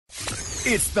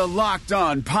It's the Locked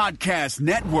On Podcast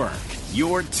Network,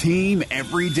 your team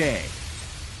every day.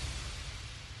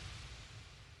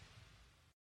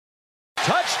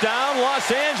 Touchdown,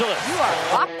 Los Angeles. You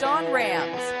are Locked On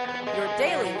Rams, your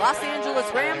daily Los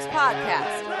Angeles Rams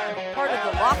podcast. Part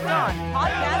of the Locked On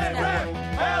Podcast Network,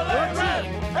 your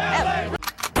team every day.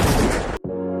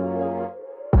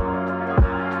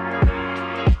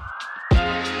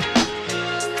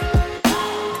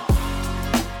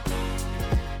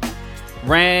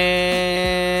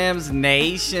 Rams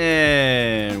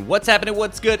Nation, what's happening?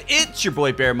 What's good? It's your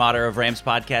boy Bear Motter of Rams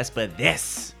Podcast, but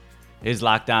this is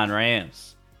Locked On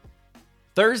Rams.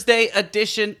 Thursday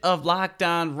edition of Locked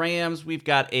On Rams. We've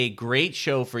got a great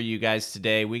show for you guys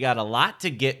today. We got a lot to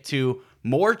get to.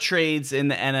 More trades in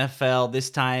the NFL, this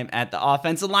time at the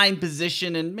offensive line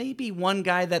position, and maybe one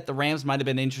guy that the Rams might have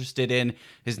been interested in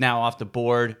is now off the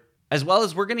board. As well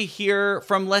as we're going to hear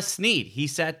from Les Snead. He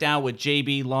sat down with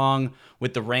JB Long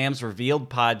with the Rams Revealed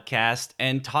podcast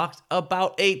and talked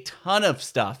about a ton of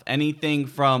stuff. Anything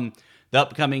from the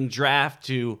upcoming draft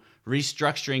to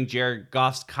restructuring Jared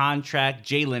Goff's contract,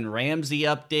 Jalen Ramsey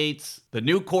updates, the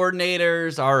new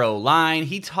coordinators, our O-line.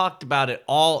 He talked about it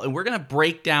all, and we're going to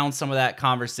break down some of that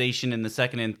conversation in the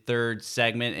second and third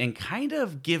segment and kind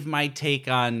of give my take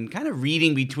on kind of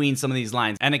reading between some of these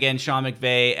lines. And again, Sean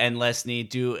McVay and Les Snead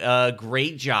do a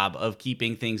great job of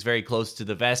keeping things very close to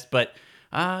the vest, but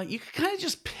you can kind of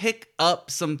just pick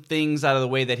up some things out of the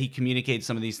way that he communicates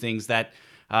some of these things that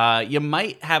you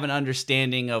might have an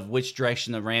understanding of which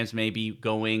direction the Rams may be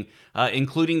going,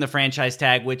 including the franchise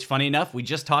tag, which, funny enough, we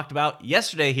just talked about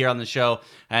yesterday here on the show.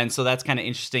 And so that's kind of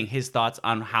interesting, his thoughts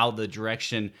on how the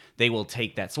direction they will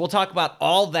take that. So we'll talk about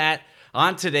all that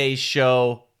on today's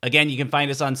show. Again, you can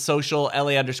find us on social,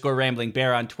 LA_Rambling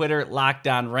Bear on Twitter, Locked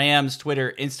On Rams,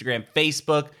 Twitter, Instagram,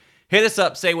 Facebook. Hit us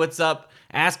up, say what's up,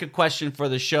 ask a question for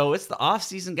the show. It's the off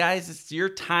season, guys. It's your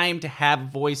time to have a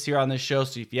voice here on the show.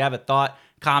 So if you have a thought,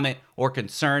 comment, or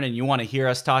concern, and you want to hear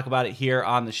us talk about it here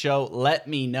on the show, let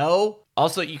me know.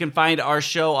 Also, you can find our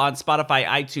show on Spotify,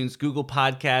 iTunes, Google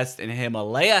Podcasts, and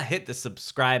Himalaya. Hit the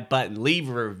subscribe button, leave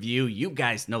a review. You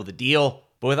guys know the deal.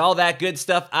 But with all that good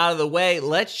stuff out of the way,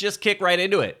 let's just kick right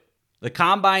into it. The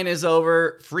Combine is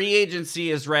over, free agency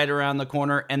is right around the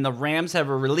corner, and the Rams have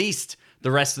released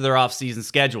the rest of their offseason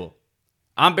schedule.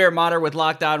 I'm Bear Motter with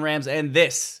Locked On Rams, and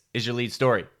this is your lead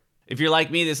story. If you're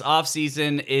like me, this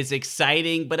offseason is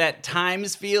exciting, but at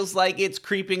times feels like it's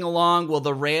creeping along. Well,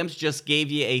 the Rams just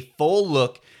gave you a full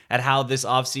look at how this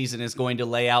offseason is going to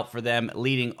lay out for them,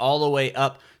 leading all the way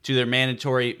up to their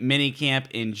mandatory minicamp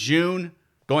in June.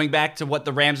 Going back to what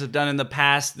the Rams have done in the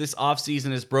past, this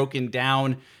offseason is broken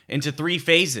down into 3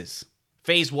 phases.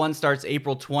 Phase 1 starts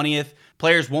April 20th.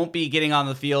 Players won't be getting on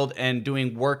the field and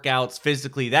doing workouts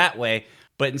physically that way,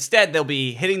 but instead they'll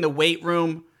be hitting the weight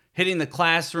room, hitting the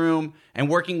classroom, and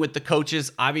working with the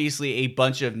coaches. Obviously, a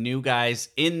bunch of new guys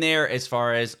in there as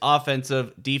far as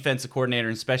offensive, defensive coordinator,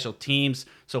 and special teams.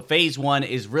 So phase 1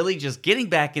 is really just getting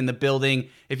back in the building.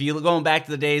 If you're going back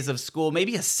to the days of school,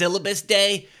 maybe a syllabus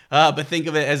day, but think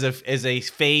of it as a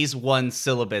phase 1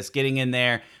 syllabus. Getting in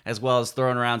there as well as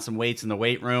throwing around some weights in the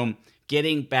weight room,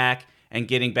 getting back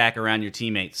around your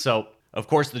teammates. So, of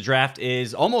course, the draft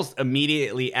is almost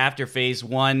immediately after phase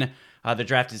 1. The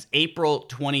draft is April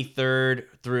 23rd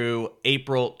through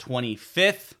April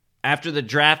 25th. After the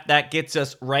draft, that gets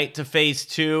us right to phase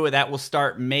 2. That will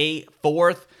start May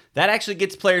 4th. That actually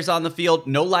gets players on the field.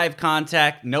 No live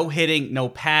contact, no hitting, no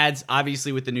pads.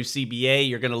 Obviously, with the new CBA,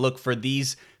 you're going to look for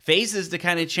these phases to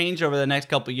kind of change over the next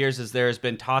couple of years, as there has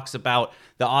been talks about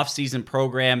the offseason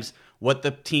programs, what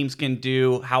the teams can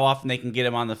do, how often they can get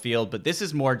them on the field. But this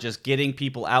is more just getting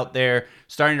people out there,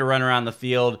 starting to run around the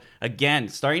field. Again,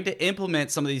 starting to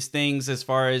implement some of these things as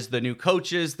far as the new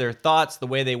coaches, their thoughts, the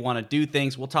way they want to do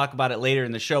things. We'll talk about it later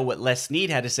in the show, what Les Snead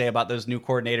had to say about those new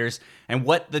coordinators and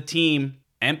what the team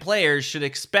and players should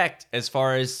expect as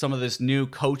far as some of this new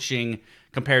coaching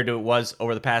compared to it was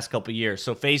over the past couple of years.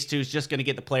 So phase 2 is just going to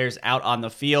get the players out on the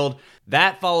field.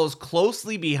 That follows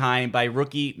closely behind by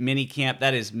rookie minicamp.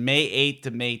 That is May 8th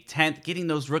to May 10th, getting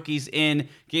those rookies in,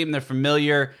 getting them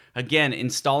familiar, again,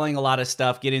 installing a lot of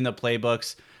stuff, getting the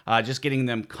playbooks, just getting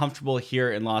them comfortable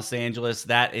here in Los Angeles.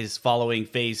 That is following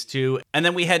phase 2. And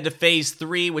then we head to phase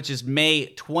 3, which is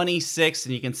May 26th,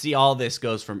 and you can see all this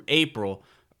goes from April,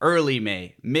 early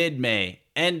May, mid-May,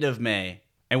 end of May.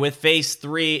 And with phase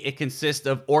 3, it consists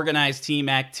of organized team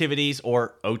activities,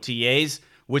 or OTAs,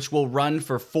 which will run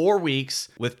for 4 weeks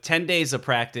with 10 days of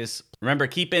practice. Remember,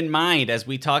 keep in mind, as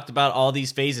we talked about all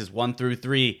these phases, 1 through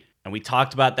 3, And we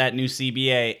talked about that new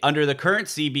CBA. Under the current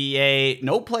CBA,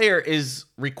 no player is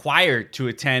required to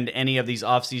attend any of these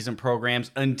offseason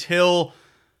programs until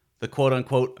the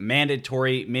quote-unquote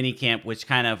mandatory minicamp, which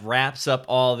kind of wraps up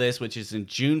all this, which is in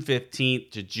June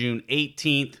 15th to June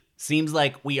 18th. Seems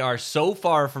like we are so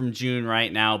far from June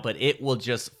right now, but it will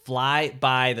just fly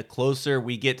by the closer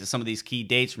we get to some of these key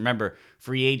dates. Remember,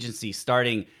 free agency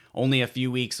starting only a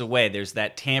few weeks away. There's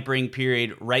that tampering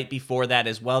period right before that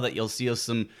as well that you'll see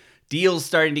some deals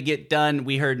starting to get done.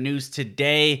 We heard news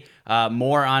today,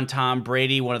 more on Tom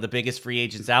Brady, one of the biggest free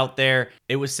agents out there.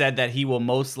 It was said that he will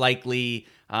most likely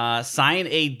sign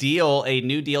a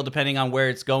new deal, depending on where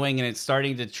it's going, and it's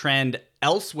starting to trend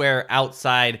elsewhere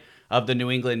outside of the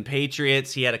New England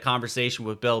Patriots. He had a conversation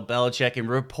with Bill Belichick, and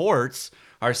reports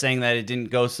are saying that it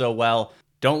didn't go so well.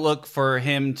 Don't look for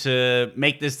him to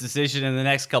make this decision in the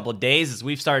next couple of days, as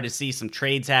we've started to see some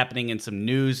trades happening and some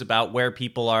news about where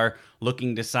people are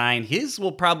looking to sign. His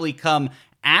will probably come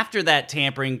after that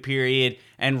tampering period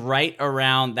and right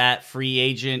around that free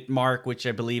agent mark, which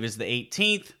I believe is the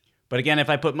 18th. But again, if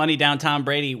I put money down, Tom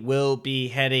Brady will be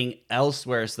heading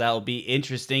elsewhere, so that will be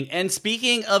interesting. And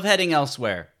speaking of heading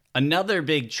elsewhere, another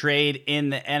big trade in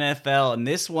the NFL, and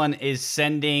this one is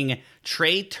sending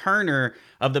Trey Turner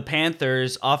of the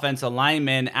Panthers, offensive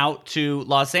lineman, out to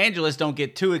Los Angeles. Don't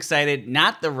get too excited.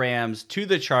 Not the Rams, to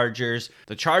the Chargers.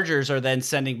 The Chargers are then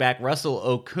sending back Russell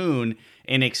Okung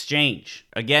in exchange.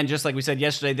 Again, just like we said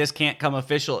yesterday, this can't come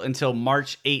official until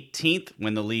March 18th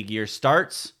when the league year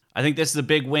starts. I think this is a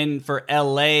big win for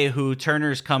LA, who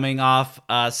Turner's coming off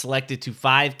selected to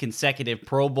 5 consecutive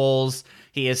Pro Bowls.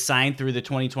 He is signed through the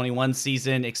 2021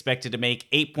 season, expected to make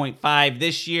 $8.5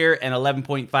 this year and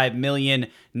 $11.5 million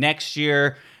next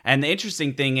year. And the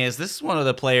interesting thing is, this is one of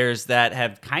the players that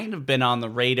have kind of been on the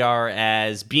radar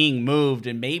as being moved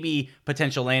and maybe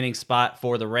potential landing spot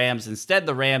for the Rams. Instead,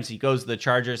 the Rams, he goes to the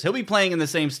Chargers. He'll be playing in the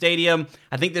same stadium.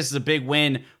 I think this is a big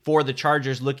win for the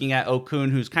Chargers, looking at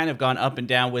Okung, who's kind of gone up and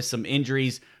down with some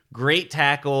injuries. Great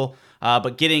tackle,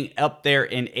 but getting up there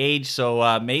in age.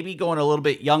 So maybe going a little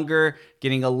bit younger,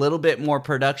 getting a little bit more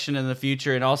production in the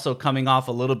future, and also coming off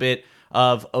a little bit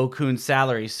of Okung's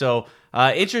salary. So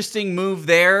interesting move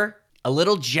there. A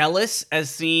little jealous as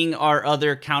seeing our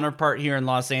other counterpart here in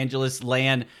Los Angeles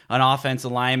land an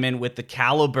offensive lineman with the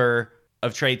caliber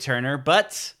of Trey Turner,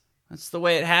 but that's the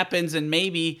way it happens, and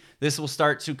maybe this will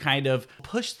start to kind of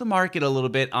push the market a little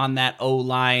bit on that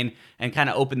O-line and kind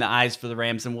of open the eyes for the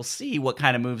Rams, and we'll see what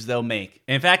kind of moves they'll make.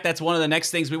 In fact, that's one of the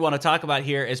next things we want to talk about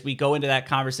here as we go into that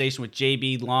conversation with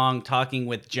JB Long, talking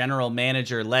with general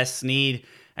manager Les Snead.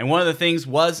 And one of the things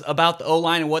was about the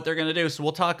O-line and what they're going to do. So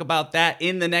we'll talk about that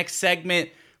in the next segment,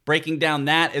 breaking down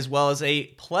that as well as a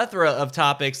plethora of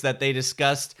topics that they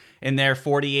discussed in their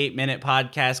 48-minute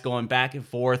podcast, going back and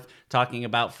forth, talking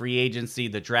about free agency,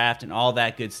 the draft, and all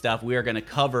that good stuff we are going to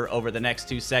cover over the next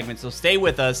 2 segments. So stay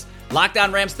with us. Locked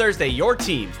On Rams Thursday, your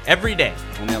team every day,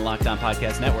 only on Locked On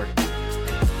Podcast Network.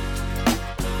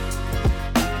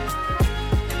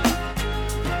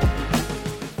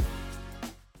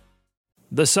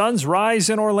 The Suns rise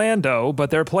in Orlando, but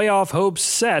their playoff hopes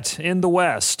set in the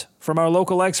West. From our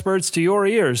local experts to your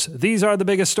ears, these are the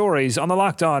biggest stories on the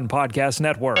Locked On Podcast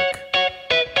Network.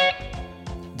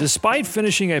 Despite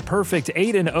finishing a perfect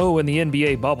 8-0 in the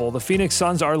NBA bubble, the Phoenix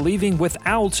Suns are leaving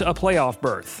without a playoff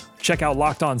berth. Check out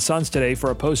Locked On Suns today for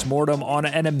a post-mortem on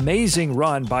an amazing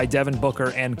run by Devin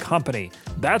Booker and company.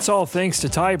 That's all thanks to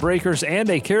tiebreakers and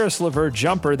a Karis LeVert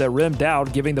jumper that rimmed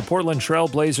out, giving the Portland Trail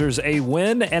Blazers a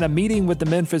win and a meeting with the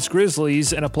Memphis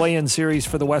Grizzlies in a play-in series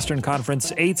for the Western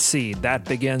Conference 8th seed. That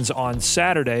begins on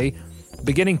Saturday.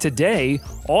 Beginning today,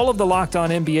 all of the Locked On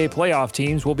NBA playoff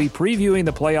teams will be previewing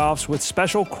the playoffs with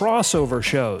special crossover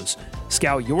shows.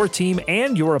 Scout your team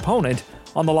and your opponent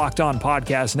on the Locked On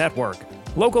Podcast Network.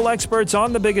 Local experts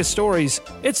on the biggest stories.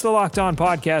 It's the Locked On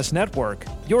Podcast Network,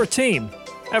 your team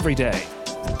every day.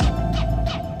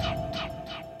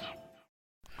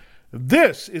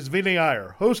 This is Vinny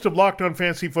Iyer, host of Locked On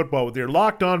Fantasy Football, with your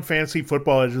Locked On Fantasy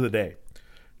Football Edge of the Day.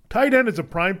 Tight end is a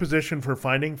prime position for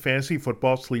finding fantasy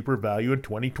football sleeper value in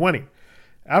 2020.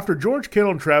 After George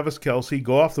Kittle and Travis Kelce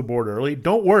go off the board early,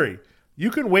 don't worry.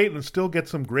 You can wait and still get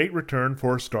some great return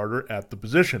for a starter at the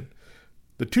position.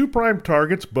 The 2 prime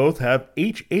targets both have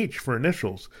HH for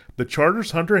initials, the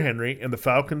Chargers' Hunter Henry and the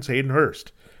Falcons' Hayden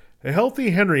Hurst. A healthy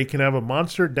Henry can have a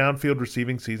monster downfield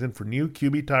receiving season for new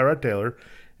QB Tyrod Taylor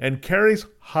and carries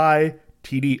high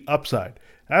TD upside.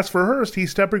 As for Hurst,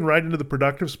 he's stepping right into the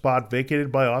productive spot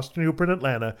vacated by Austin Hooper in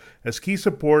Atlanta as key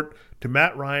support to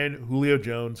Matt Ryan, Julio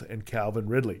Jones, and Calvin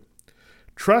Ridley.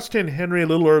 Trust in Henry a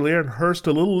little earlier and Hurst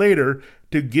a little later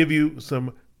to give you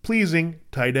some pleasing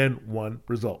tight end 1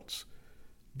 results.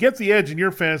 Get the edge in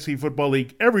your fantasy football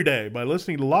league every day by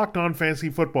listening to Locked On Fantasy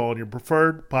Football on your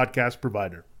preferred podcast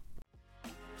provider.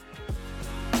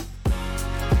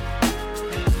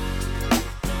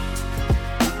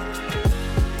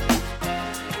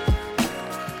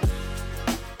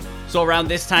 So around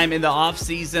this time in the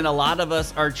offseason, a lot of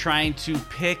us are trying to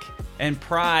pick and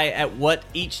pry at what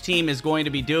each team is going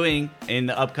to be doing in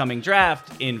the upcoming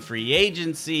draft, in free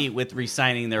agency, with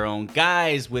re-signing their own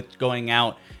guys, with going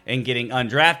out and getting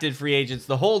undrafted free agents,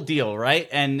 the whole deal, right?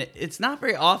 And it's not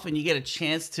very often you get a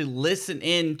chance to listen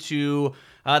in to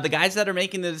the guys that are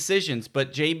making the decisions.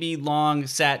 But JB Long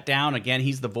sat down. Again,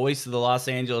 he's the voice of the Los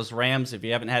Angeles Rams. If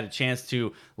you haven't had a chance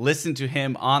to listen to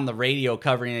him on the radio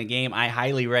covering a game, I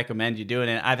highly recommend you doing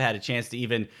it. I've had a chance to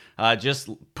even just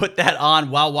put that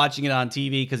on while watching it on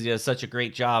TV because he does such a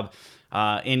great job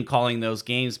in calling those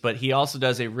games. But he also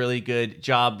does a really good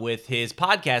job with his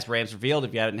podcast, Rams Revealed.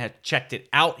 If you haven't checked it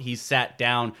out, he sat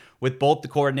down with both the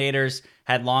coordinators,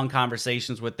 had long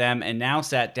conversations with them, and now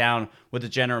sat down with the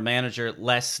general manager,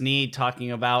 Les Snead,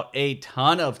 talking about a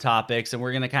ton of topics. And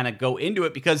we're going to kind of go into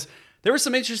it because there were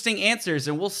some interesting answers.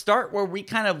 And we'll start where we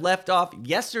kind of left off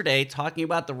yesterday, talking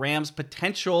about the Rams'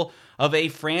 potential of a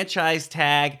franchise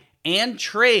tag and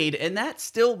trade. And that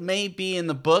still may be in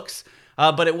the books.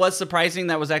 But it was surprising.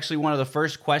 That was actually one of the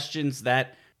first questions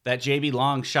that JB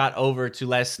Long shot over to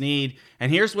Les Snead.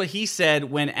 And here's what he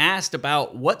said when asked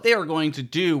about what they are going to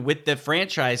do with the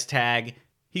franchise tag.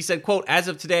 He said, quote, "As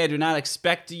of today, I do not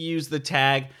expect to use the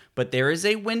tag, but there is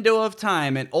a window of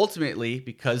time. And ultimately,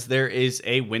 because there is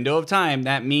a window of time,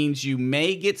 that means you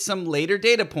may get some later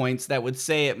data points that would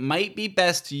say it might be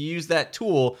best to use that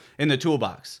tool in the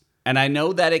toolbox. And I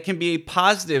know that it can be a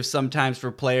positive sometimes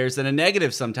for players and a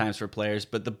negative sometimes for players,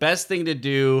 but the best thing to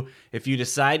do if you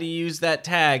decide to use that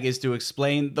tag is to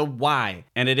explain the why.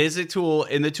 And it is a tool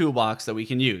in the toolbox that we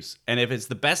can use. And if it's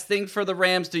the best thing for the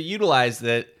Rams to utilize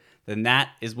it, then that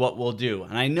is what we'll do."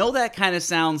 And I know that kind of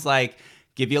sounds like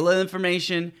give you a little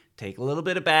information, take a little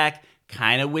bit of back,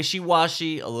 kind of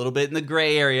wishy-washy, a little bit in the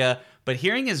gray area. But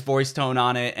hearing his voice tone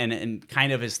on it and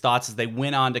kind of his thoughts as they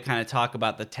went on to kind of talk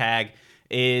about the tag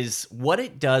is what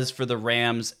it does for the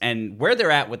Rams and where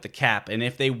they're at with the cap. And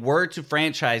if they were to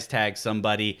franchise tag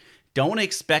somebody, don't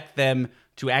expect them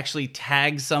to actually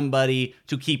tag somebody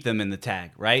to keep them in the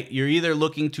tag, right? You're either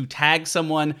looking to tag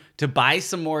someone to buy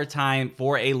some more time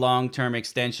for a long-term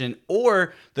extension,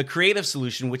 or the creative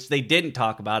solution, which they didn't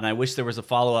talk about. And I wish there was a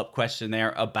follow-up question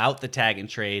there about the tag and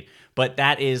trade, but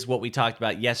that is what we talked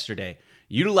about yesterday.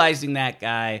 Utilizing that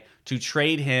guy to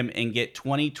trade him and get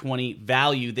 2020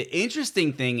 value. The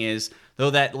interesting thing is, though,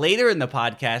 that later in the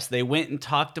podcast, they went and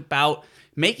talked about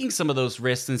making some of those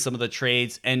risks in some of the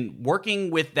trades and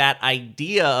working with that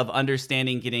idea of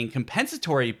understanding getting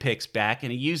compensatory picks back.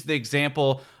 And he used the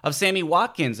example of Sammy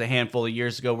Watkins a handful of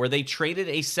years ago, where they traded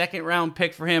a second-round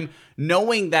pick for him,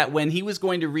 knowing that when he was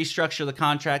going to restructure the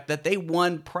contract, that they,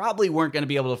 one, probably weren't going to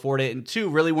be able to afford it, and two,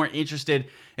 really weren't interested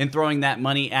in throwing that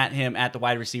money at him at the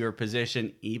wide receiver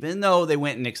position, even though they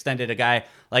went and extended a guy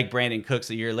like Brandon Cooks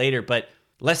a year later. But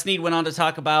Les Snead went on to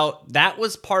talk about that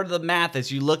was part of the math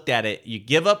as you looked at it. You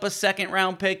give up a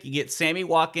second-round pick, you get Sammy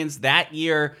Watkins. That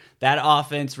year, that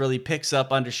offense really picks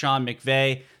up under Sean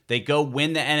McVay. They go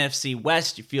win the NFC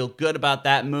West. You feel good about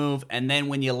that move. And then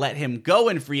when you let him go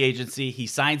in free agency, he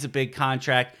signs a big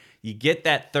contract. You get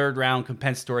that third-round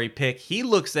compensatory pick. He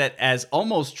looks at as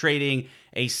almost trading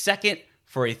a second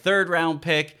for a third-round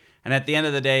pick. And at the end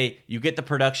of the day, you get the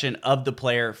production of the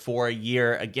player for a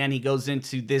year. Again, he goes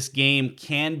into this game,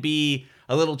 can be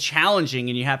a little challenging,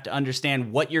 and you have to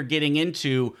understand what you're getting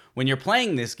into when you're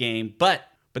playing this game. But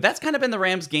that's kind of been the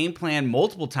Rams' game plan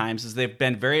multiple times, as they've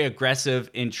been very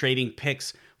aggressive in trading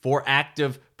picks for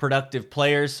active, productive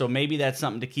players. So maybe that's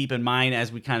something to keep in mind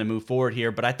as we kind of move forward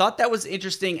here. But I thought that was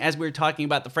interesting as we were talking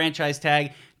about the franchise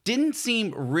tag. Didn't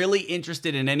seem really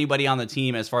interested in anybody on the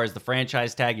team as far as the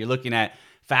franchise tag. You're looking at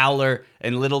Fowler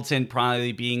and Littleton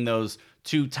probably being those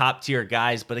two top-tier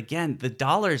guys. But again, the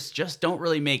dollars just don't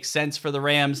really make sense for the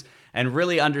Rams, and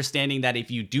really understanding that if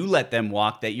you do let them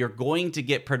walk, that you're going to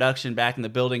get production back in the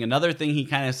building. Another thing he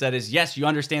kind of said is, yes, you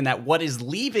understand that what is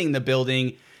leaving the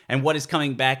building and what is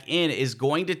coming back in is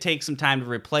going to take some time to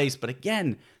replace. But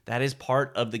again, that is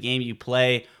part of the game you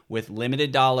play with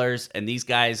limited dollars, and these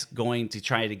guys going to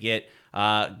try to get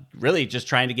really just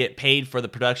trying to get paid for the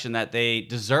production that they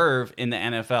deserve in the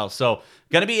NFL. So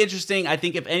going to be interesting. I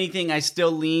think if anything, I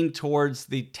still lean towards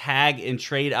the tag and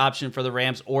trade option for the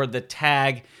Rams, or the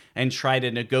tag and try to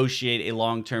negotiate a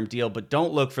long-term deal. But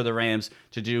don't look for the Rams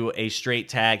to do a straight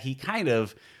tag. He kind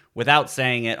of without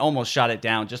saying it, almost shot it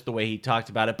down just the way he talked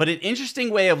about it. But an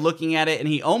interesting way of looking at it, and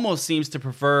he almost seems to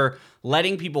prefer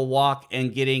letting people walk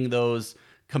and getting those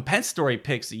compensatory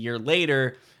picks a year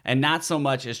later, and not so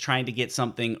much as trying to get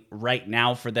something right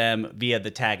now for them via the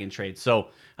tag and trade. So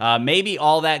maybe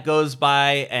all that goes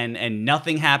by and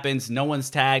nothing happens, no one's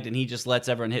tagged, and he just lets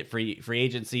everyone hit free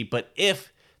agency. But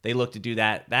if they look to do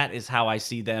that, that is how I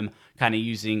see them kind of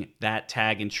using that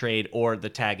tag and trade or the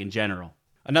tag in general.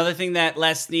 Another thing that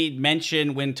Les Snead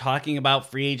mentioned when talking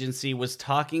about free agency was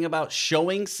talking about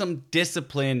showing some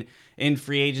discipline in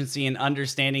free agency and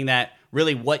understanding that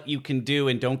really what you can do,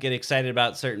 and don't get excited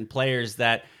about certain players,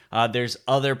 that there's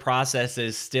other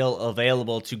processes still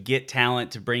available to get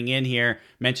talent to bring in here.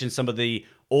 Mentioned some of the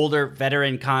older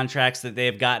veteran contracts that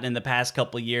they've gotten in the past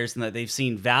couple of years and that they've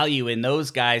seen value in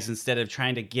those guys instead of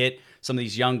trying to get some of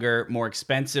these younger, more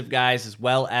expensive guys, as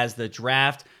well as the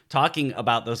draft. Talking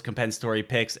about those compensatory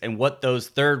picks and what those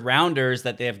third rounders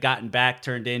that they have gotten back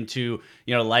turned into,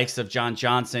 likes of John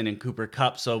Johnson and Cooper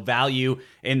Kupp. So value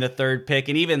in the third pick.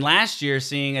 And even last year,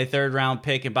 seeing a third round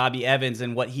pick in Bobby Evans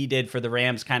and what he did for the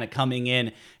Rams, kind of coming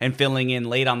in and filling in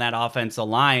late on that offensive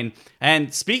line.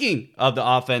 And speaking of the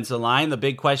offensive line, the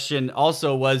big question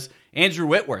also was Andrew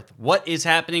Whitworth. What is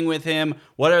happening with him?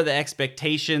 What are the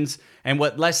expectations? And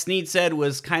what Les Snead said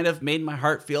was kind of made my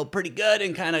heart feel pretty good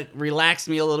and kind of relaxed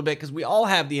me a little bit, because we all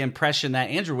have the impression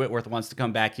that Andrew Whitworth wants to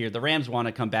come back here. The Rams want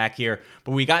to come back here,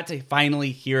 but we got to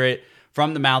finally hear it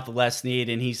from the mouth of Les Snead.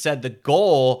 And he said the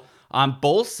goal on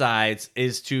both sides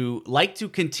is to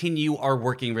continue our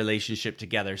working relationship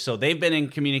together. So they've been in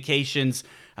communications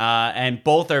and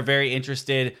both are very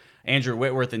interested, Andrew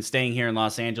Whitworth, in staying here in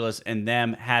Los Angeles and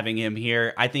them having him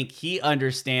here. I think he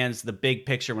understands the big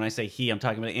picture. When I say he, I'm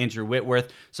talking about Andrew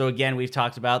Whitworth. So again, we've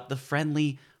talked about the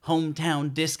friendly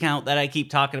hometown discount that I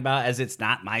keep talking about, as it's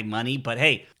not my money. But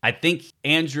hey, I think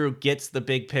Andrew gets the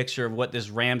big picture of what this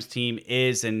Rams team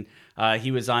is. And he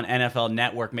was on NFL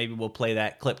Network. Maybe we'll play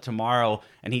that clip tomorrow.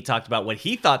 And he talked about what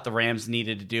he thought the Rams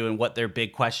needed to do and what their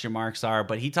big question marks are.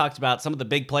 But he talked about some of the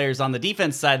big players on the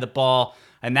defense side of the ball.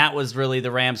 And that was really the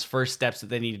Rams' first steps that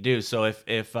they need to do. So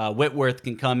if Whitworth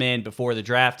can come in before the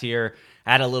draft here,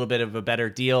 add a little bit of a better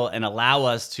deal, and allow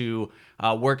us to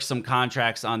work some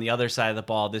contracts on the other side of the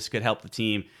ball, this could help the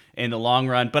team in the long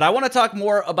run. But I want to talk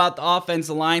more about the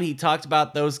offensive line. He talked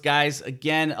about those guys.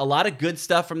 Again, a lot of good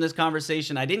stuff from this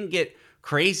conversation. I didn't get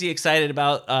crazy excited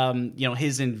about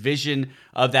his envision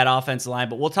of that offensive line,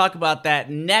 but we'll talk about that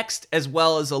next, as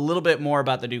well as a little bit more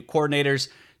about the new coordinators,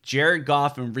 Jared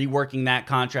Goff, and reworking that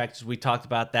contract, as we talked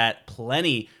about that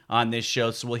plenty on this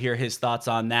show. So we'll hear his thoughts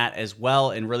on that as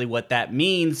well, and really what that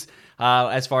means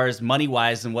as far as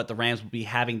money-wise and what the Rams will be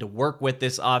having to work with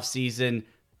this offseason.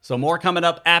 So more coming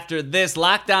up after this.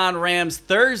 Locked On Rams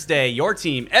Thursday, your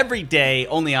team every day,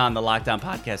 only on the Locked On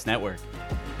Podcast Network.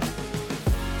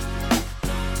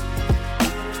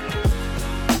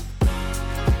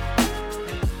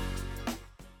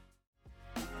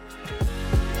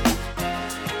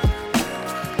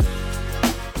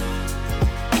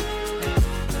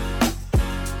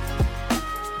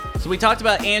 We talked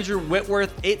about Andrew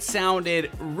Whitworth. It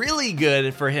sounded really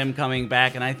good for him coming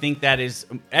back, and I think that is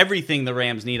everything the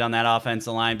Rams need on that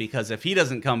offensive line, because if he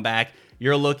doesn't come back,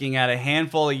 you're looking at a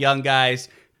handful of young guys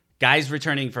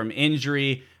returning from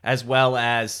injury, as well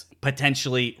as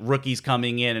potentially rookies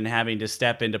coming in and having to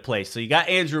step into place. So you got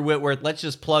Andrew Whitworth. Let's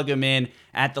just plug him in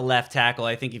at the left tackle.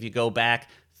 I think if you go back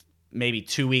maybe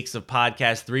 2 weeks of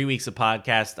podcast, 3 weeks of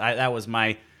podcast, that was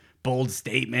my bold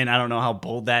statement. I don't know how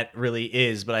bold that really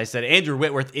is, but I said Andrew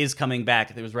Whitworth is coming back.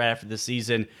 It was right after the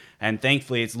season, and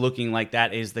thankfully it's looking like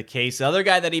that is the case. The other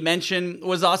guy that he mentioned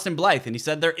was Austin Blythe, and he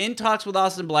said they're in talks with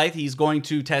Austin Blythe. He's going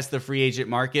to test the free agent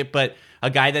market, but a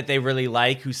guy that they really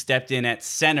like, who stepped in at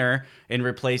center in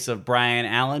replace of Brian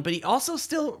Allen. But he also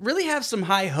still really have some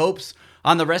high hopes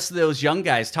on the rest of those young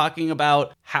guys, talking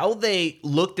about how they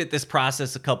looked at this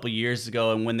process a couple years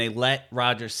ago, and when they let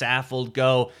Roger Saffold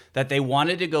go, that they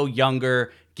wanted to go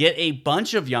younger, get a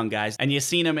bunch of young guys. And you've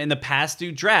seen them in the past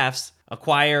 2 drafts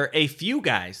acquire a few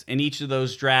guys in each of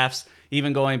those drafts,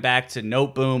 even going back to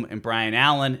Noteboom and Brian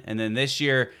Allen. And then this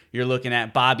year, you're looking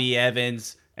at Bobby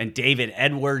Evans and David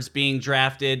Edwards being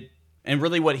drafted. And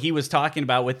really what he was talking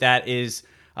about with that is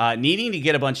needing to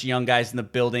get a bunch of young guys in the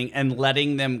building and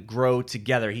letting them grow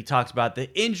together. He talks about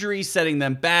the injuries setting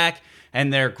them back,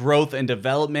 and their growth and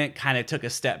development kind of took a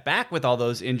step back with all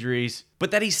those injuries,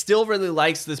 but that he still really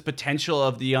likes this potential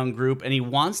of the young group, and he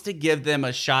wants to give them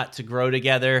a shot to grow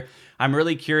together. I'm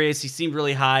really curious. He seemed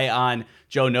really high on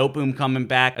Joe Noteboom coming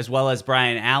back, as well as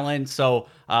Brian Allen. So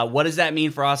what does that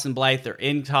mean for Austin Blythe? They're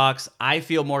in talks. I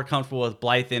feel more comfortable with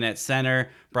Blythe in at center.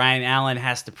 Brian Allen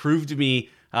has to prove to me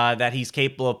that he's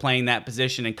capable of playing that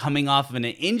position, and coming off of an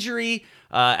injury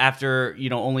after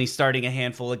only starting a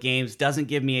handful of games doesn't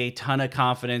give me a ton of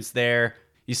confidence there.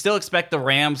 You still expect the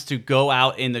Rams to go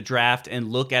out in the draft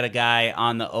and look at a guy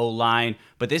on the O-line,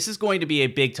 but this is going to be a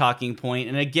big talking point.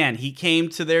 And again, he came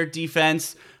to their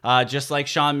defense just like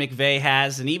Sean McVay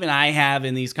has, and even I have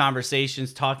in these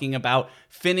conversations, talking about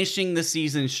finishing the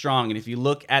season strong. And if you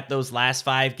look at those last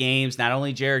 5 games, not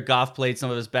only Jared Goff played some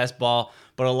of his best ball,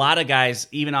 but a lot of guys,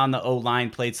 even on the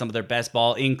O-line, played some of their best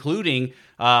ball, including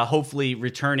hopefully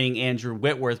returning Andrew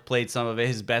Whitworth played some of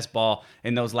his best ball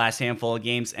in those last handful of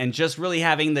games. And just really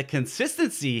having the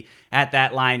consistency at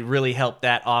that line really helped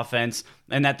that offense.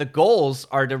 And that the goals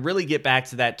are to really get back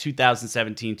to that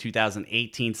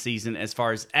 2017-2018 season as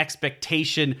far as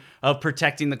expectation of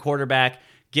protecting the quarterback,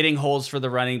 getting holes for the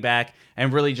running back,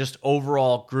 and really just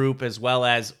overall group, as well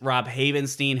as Rob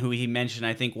Havenstein, who he mentioned,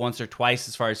 I think, once or twice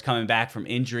as far as coming back from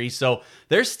injury. So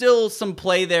there's still some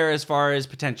play there as far as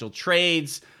potential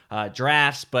trades,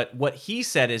 drafts, but what he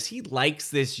said is he likes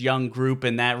this young group,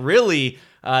 and that really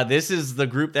this is the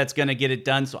group that's going to get it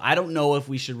done. So I don't know if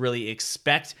we should really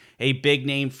expect a big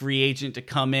name free agent to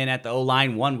come in at the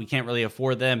O-line. One, we can't really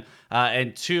afford them.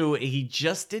 And two, he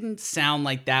just didn't sound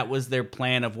like that was their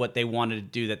plan of what they wanted to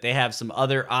do, that they have some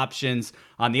other options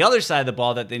on the other side of the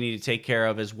ball that they need to take care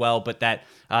of as well. But that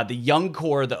the young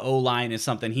core of the O-line is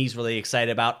something he's really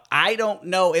excited about. I don't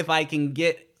know if I can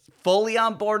get fully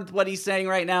on board with what he's saying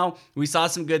right now. We saw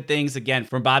some good things, again,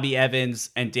 from Bobby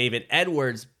Evans and David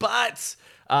Edwards, but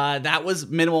that was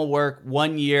minimal work,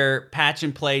 1 year, patch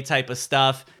and play type of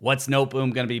stuff. What's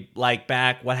Noteboom going to be like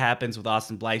back? What happens with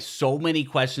Austin Blythe? So many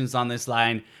questions on this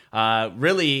line.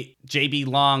 Really, JB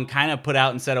Long kind of put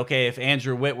out and said, okay, if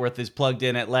Andrew Whitworth is plugged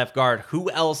in at left guard,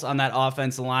 who else on that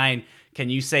offensive line can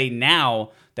you say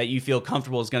now that you feel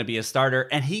comfortable is going to be a starter?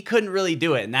 And he couldn't really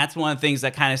do it. And that's one of the things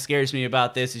that kind of scares me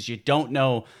about this, is you don't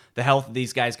know the health of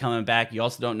these guys coming back. You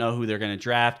also don't know who they're going to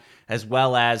draft, as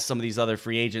well as some of these other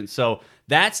free agents. So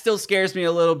that still scares me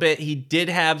a little bit. He did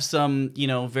have some,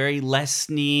 very Les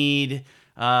Snead.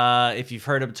 If you've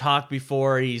heard him talk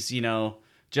before, he's,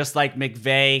 just like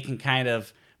McVay, can kind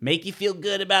of make you feel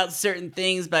good about certain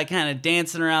things by kind of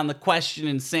dancing around the question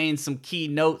and saying some key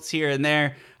notes here and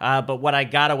there. But what I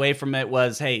got away from it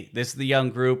was, hey, this is the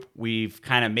young group. We've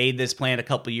kind of made this plan a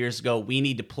couple years ago. We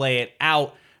need to play it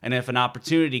out. And if an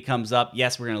opportunity comes up,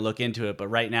 yes, we're going to look into it. But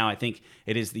right now, I think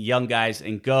it is the young guys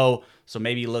and go. So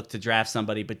maybe look to draft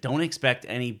somebody, but don't expect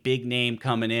any big name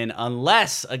coming in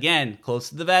unless, again, close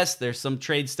to the vest, there's some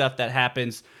trade stuff that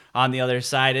happens on the other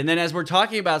side. And then as we're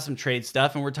talking about some trade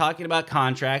stuff and we're talking about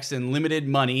contracts and limited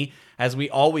money, as we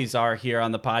always are here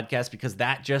on the podcast, because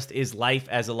that just is life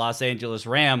as a Los Angeles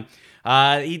Ram,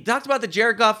 he talked about the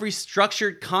Jared Goff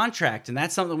restructured contract, and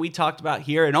that's something we talked about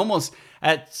here. And almost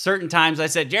at certain times I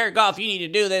said, Jared Goff, you need to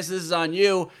do this. This is on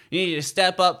you. You need to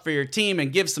step up for your team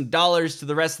and give some dollars to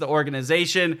the rest of the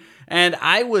organization. And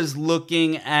I was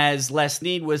looking, as Les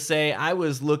Snead would say, I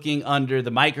was looking under the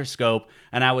microscope,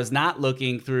 and I was not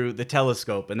looking through the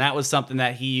telescope. And that was something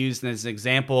that he used as an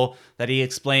example that he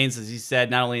explains, as he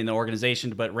said, not only in the organization,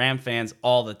 but Ram fans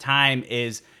all the time,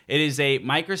 is it is a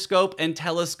microscope and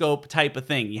telescope type of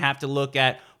thing. You have to look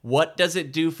at what does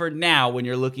it do for now when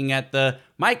you're looking at the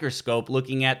microscope,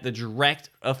 looking at the direct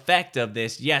effect of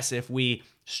this. Yes, if we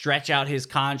stretch out his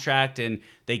contract and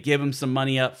they give him some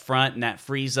money up front and that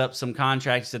frees up some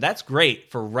contracts, so that's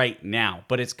great for right now.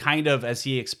 But it's kind of, as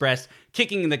he expressed,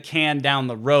 kicking the can down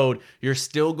the road. You're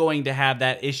still going to have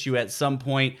that issue at some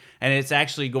point, and it's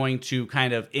actually going to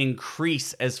kind of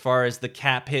increase as far as the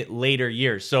cap hit later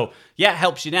years. So yeah, it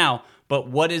helps you now, but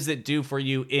what does it do for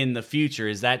you in the future?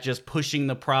 Is that just pushing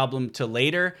the problem to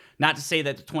later? Not to say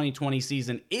that the 2020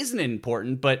 season isn't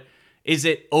important, but is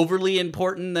it overly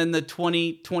important than the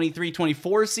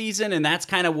 2023-24 season? And that's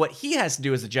kind of what he has to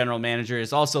do as a general manager,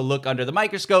 is also look under the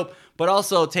microscope, but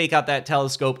also take out that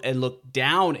telescope and look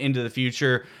down into the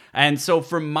future. And so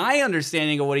from my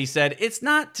understanding of what he said, it's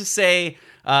not to say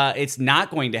it's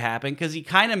not going to happen, because he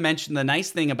kind of mentioned the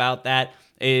nice thing about that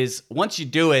is once you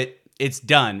do it, it's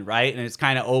done, right? And it's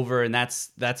kind of over, and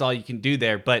that's all you can do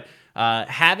there. But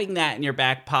having that in your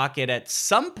back pocket at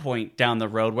some point down the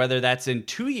road, whether that's in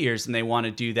 2 years and they want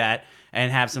to do that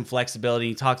and have some flexibility.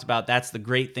 He talked about that's the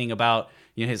great thing about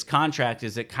his contract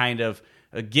is it kind of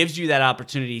gives you that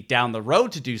opportunity down the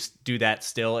road to do that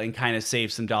still and kind of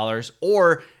save some dollars.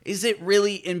 Or is it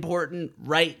really important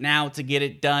right now to get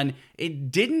it done?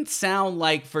 It didn't sound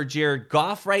like for Jared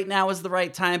Goff right now is the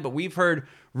right time, but we've heard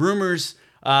rumors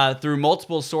through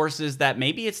multiple sources that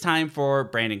maybe it's time for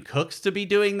Brandon Cooks to be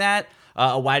doing that.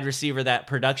 A wide receiver that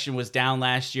production was down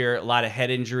last year, a lot of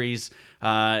head injuries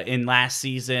in last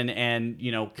season, and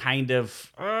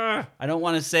I don't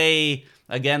want to say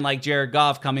again like Jared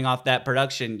Goff coming off that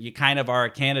production, you kind of are a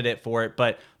candidate for it,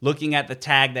 but looking at the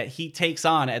tag that he takes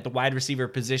on at the wide receiver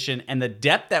position and the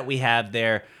depth that we have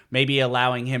there, maybe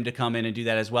allowing him to come in and do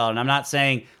that as well. And I'm not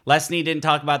saying Les Snead didn't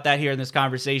talk about that here in this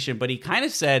conversation, but he kind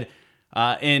of said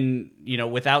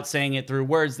without saying it through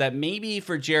words, that maybe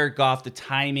for Jared Goff, the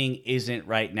timing isn't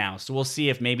right now. So we'll see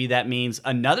if maybe that means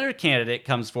another candidate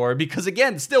comes forward, because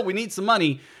again, still we need some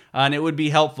money and it would be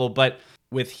helpful. But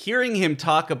with hearing him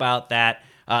talk about that,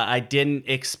 I didn't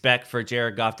expect for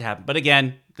Jared Goff to happen. But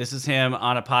again, this is him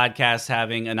on a podcast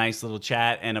having a nice little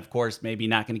chat. And of course, maybe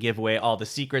not going to give away all the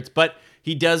secrets, but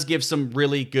he does give some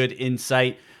really good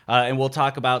insight. And we'll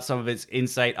talk about some of his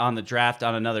insight on the draft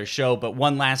on another show. But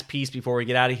one last piece before we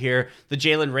get out of here, the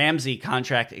Jalen Ramsey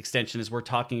contract extension, as we're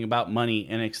talking about money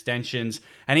and extensions.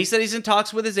 And he said he's in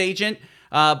talks with his agent.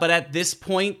 But at this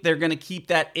point, they're going to keep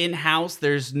that in-house.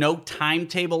 There's no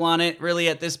timetable on it really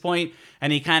at this point.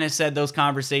 And he kind of said those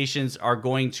conversations are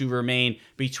going to remain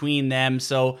between them.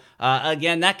 So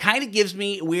again, that kind of gives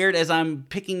me weird as I'm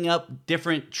picking up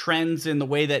different trends in the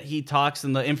way that he talks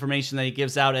and the information that he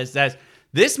gives out as that.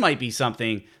 This might be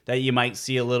something that you might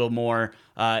see a little more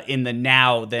in the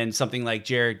now than something like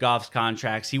Jared Goff's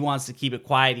contracts. He wants to keep it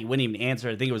quiet. He wouldn't even answer.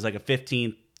 I think it was like a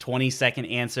 15, 20-second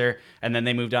answer, and then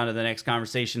they moved on to the next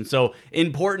conversation. So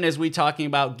important as we talking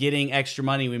about getting extra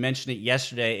money. We mentioned it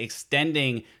yesterday.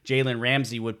 Extending Jalen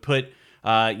Ramsey would put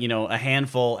a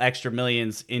handful extra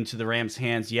millions into the Rams'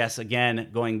 hands. Yes, again,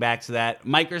 going back to that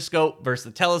microscope versus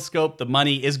the telescope, the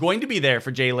money is going to be there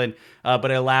for Jalen,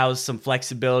 but it allows some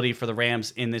flexibility for the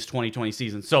Rams in this 2020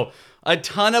 season. So a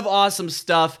ton of awesome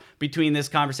stuff between this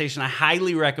conversation. I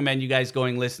highly recommend you guys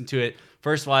going listen to it.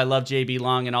 First of all, I love JB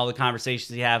Long and all the conversations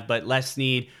he have, but Les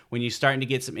Snead, when you're starting to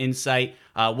get some insight,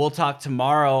 we'll talk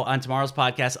tomorrow on tomorrow's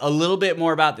podcast a little bit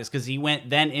more about this, because he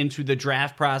went then into the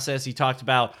draft process. He talked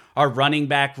about our running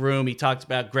back room. He talked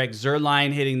about Greg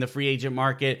Zuerlein hitting the free agent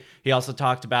market. He also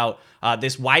talked about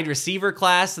this wide receiver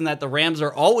class and that the Rams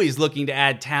are always looking to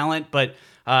add talent, but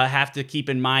have to keep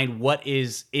in mind what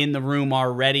is in the room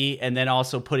already, and then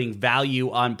also putting value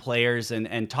on players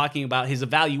and talking about his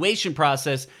evaluation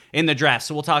process in the draft.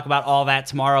 So we'll talk about all that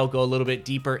tomorrow, go a little bit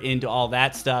deeper into all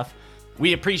that stuff.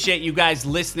 We appreciate you guys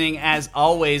listening as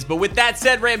always. But with that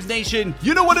said, Rams Nation,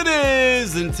 you know what it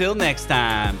is. Until next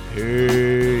time,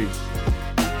 peace.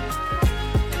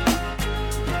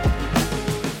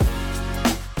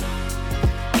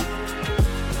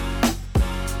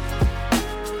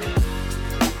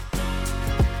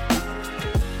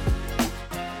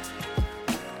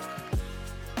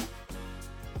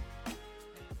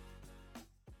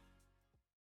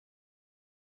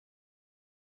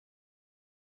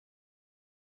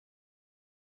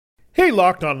 Hey,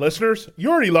 Locked On listeners, you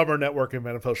already love our network of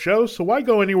NFL shows, so why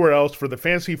go anywhere else for the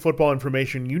fantasy football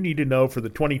information you need to know for the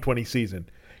 2020 season?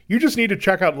 You just need to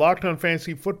check out Locked On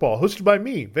Fantasy Football, hosted by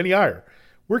me, Vinny Iyer.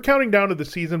 We're counting down to the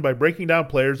season by breaking down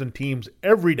players and teams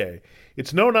every day.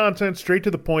 It's no nonsense, straight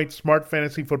to the point, smart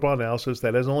fantasy football analysis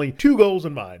that has only two goals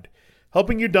in mind: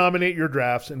 helping you dominate your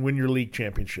drafts and win your league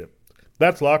championship.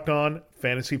 That's Locked On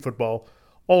Fantasy Football,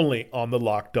 only on the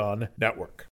Locked On Network.